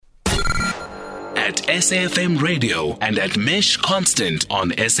at SAFM Radio and at Mesh Constant on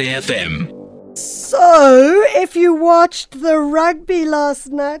SAFM. So, if you watched the rugby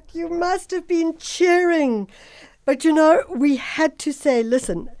last night, you must have been cheering. But you know, we had to say,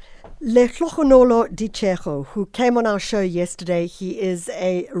 listen, Lehlohonolo Ditshego, who came on our show yesterday, he is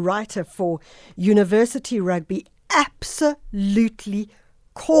a writer for University Rugby, absolutely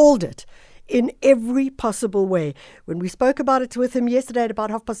called it in every possible way. When we spoke about it with him yesterday at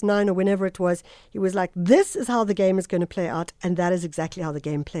about 9:30 or whenever it was, he was like, this is how the game is going to play out, and that is exactly how the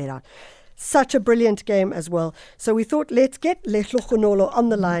game played out. Such a brilliant game as well. So we thought, let's get Lehlohonolo on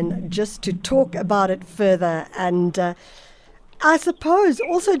the line just to talk about it further. And I suppose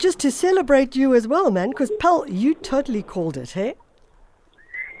also just to celebrate you as well, man, because Pal, you totally called it, hey?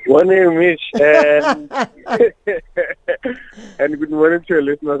 Morning, Mitch, and, and good morning to your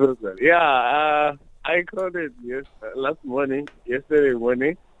listeners as well. Yeah, I called it yesterday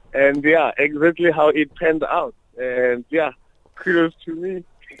morning, and yeah, exactly how it panned out. And yeah, kudos to me.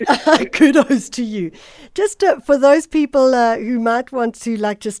 Kudos to you. Just for those people who might want to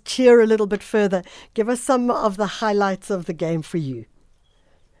just cheer a little bit further, give us some of the highlights of the game for you.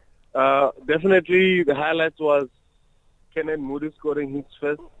 Definitely the highlights was Kenan Moody scoring his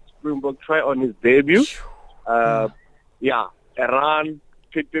first Springbok try on his debut. Yeah, a run,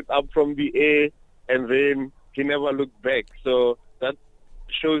 picked it up from the air, and then he never looked back. So that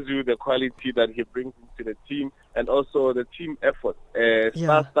shows you the quality that he brings into the team, and also the team effort.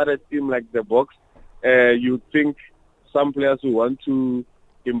 Star-studded team like the Boks, you think some players will want to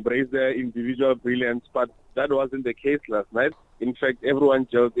embrace their individual brilliance, but that wasn't the case last night. In fact, everyone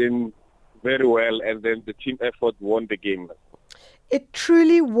gelled in very well, and then the team effort won the game. It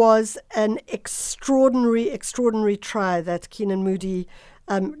truly was an extraordinary try that Kenan Moody,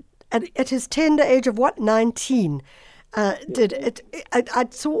 at his tender age of 19, did it. I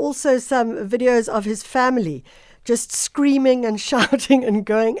saw also some videos of his family just screaming and shouting and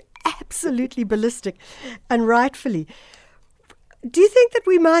going absolutely ballistic, and rightfully. Do you think that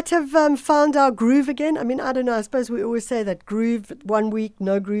we might have found our groove again? I mean, I don't know. I suppose we always say that groove one week,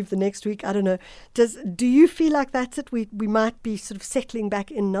 no groove the next week. I don't know. Do you feel like that's it? We might be sort of settling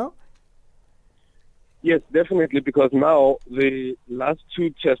back in now? Yes, definitely, because now the last two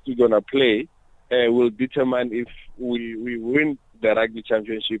tests we're going to play will determine if we win the rugby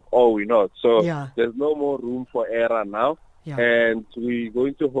championship or we not. So there's no more room for error now. Yeah. And we're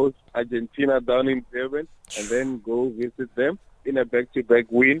going to host Argentina down in Durban and then go visit them in a back-to-back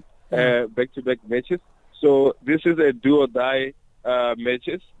win, back-to-back matches. So this is a do-or-die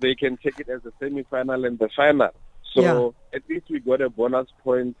matches. They can take it as a semi-final and the final. So at least we got a bonus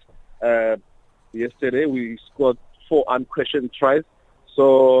point yesterday. We scored 4 unquestioned tries.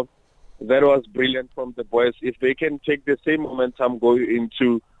 So that was brilliant from the boys. If they can take the same momentum going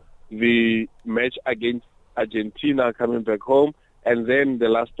into the match against Argentina coming back home, and then the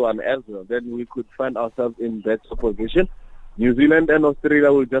last one as well, then we could find ourselves in better position. New Zealand and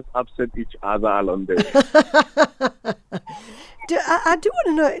Australia will just upset each other along the way. I do want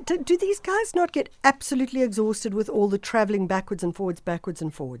to know, do these guys not get absolutely exhausted with all the traveling backwards and forwards?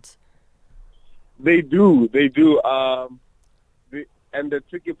 They do. And the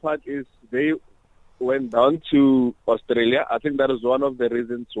tricky part is they went down to Australia. I think that is one of the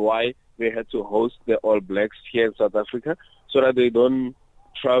reasons why they had to host the All Blacks here in South Africa, so that they don't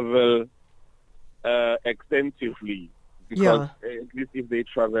travel extensively. Because at least if they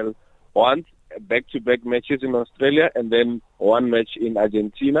travel once, back-to-back matches in Australia and then one match in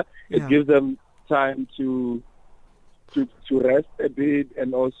Argentina, it gives them time to rest a bit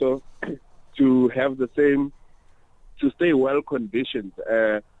and also to have the same, to stay well conditioned,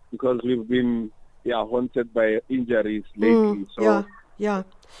 because we've been haunted by injuries lately. So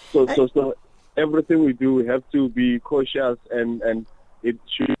everything we do, we have to be cautious, and it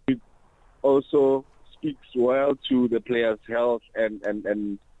should also speaks well to the players' health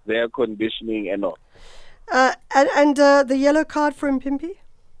and their conditioning and all. And the yellow card for Mpimpy?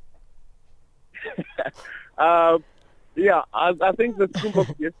 I think the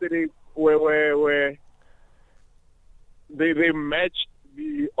Springboks yesterday where they matched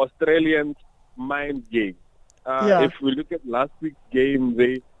the Australians' mind game. If we look at last week's game,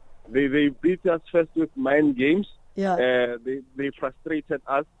 they beat us first with mind games. They frustrated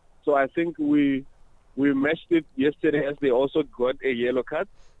us. So I think we matched it yesterday, as they also got a yellow card.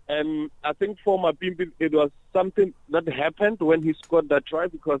 And I think for Mapimpi, it was something that happened when he scored that try,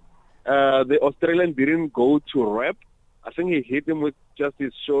 because the Australian didn't go to wrap. I think he hit him with just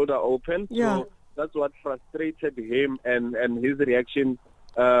his shoulder open. So that's what frustrated him, and his reaction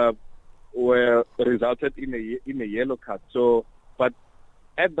resulted in a yellow card. So, but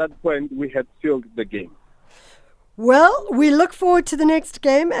at that point, we had sealed the game. Well, we look forward to the next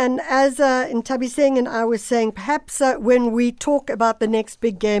game. And as Ntabi Singh and I were saying, perhaps when we talk about the next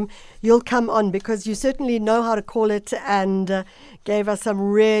big game, you'll come on because you certainly know how to call it and gave us some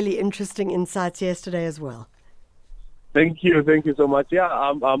really interesting insights yesterday as well. Thank you so much. Yeah,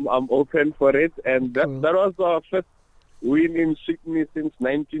 I'm open for it. And that was our first win in Sydney since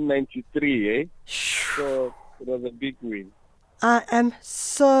 1993, eh? So it was a big win. I am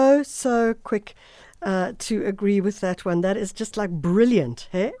so quick to agree with that one. That is just like brilliant.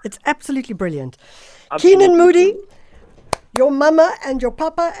 Hey? It's absolutely brilliant. Absolutely. Keenan Moody, your mama and your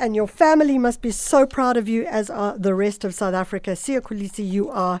papa and your family must be so proud of you, as are the rest of South Africa. Siya Kolisi, you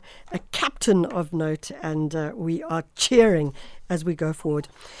are a captain of note, and we are cheering as we go forward.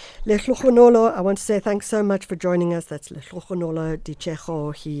 Lehlohonolo, I want to say thanks so much for joining us. That's Lehlohonolo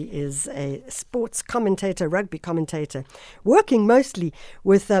Ditshego. He is a sports commentator, rugby commentator, working mostly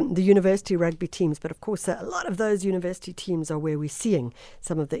with the university rugby teams. But of course, a lot of those university teams are where we're seeing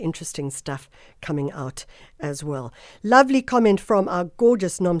some of the interesting stuff coming out as well. Lovely comment from our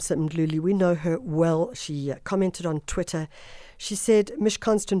gorgeous Nomsa Mdluli. We know her well. She commented on Twitter. She said, Mish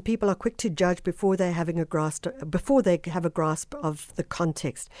Constant, people are quick to judge before they have a grasp of the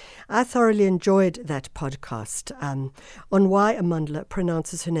context. I thoroughly enjoyed that podcast on why Amandla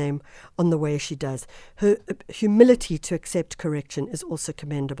pronounces her name on the way she does. Her humility to accept correction is also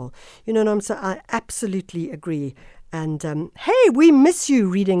commendable. You know, Nomsa, I absolutely agree. And hey, we miss you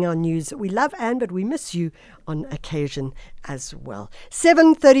reading our news. We love Anne, but we miss you on occasion as well.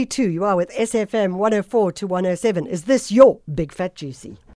 7:32, you are with SFM 104 to 107. Is this your Big Fat Juicy?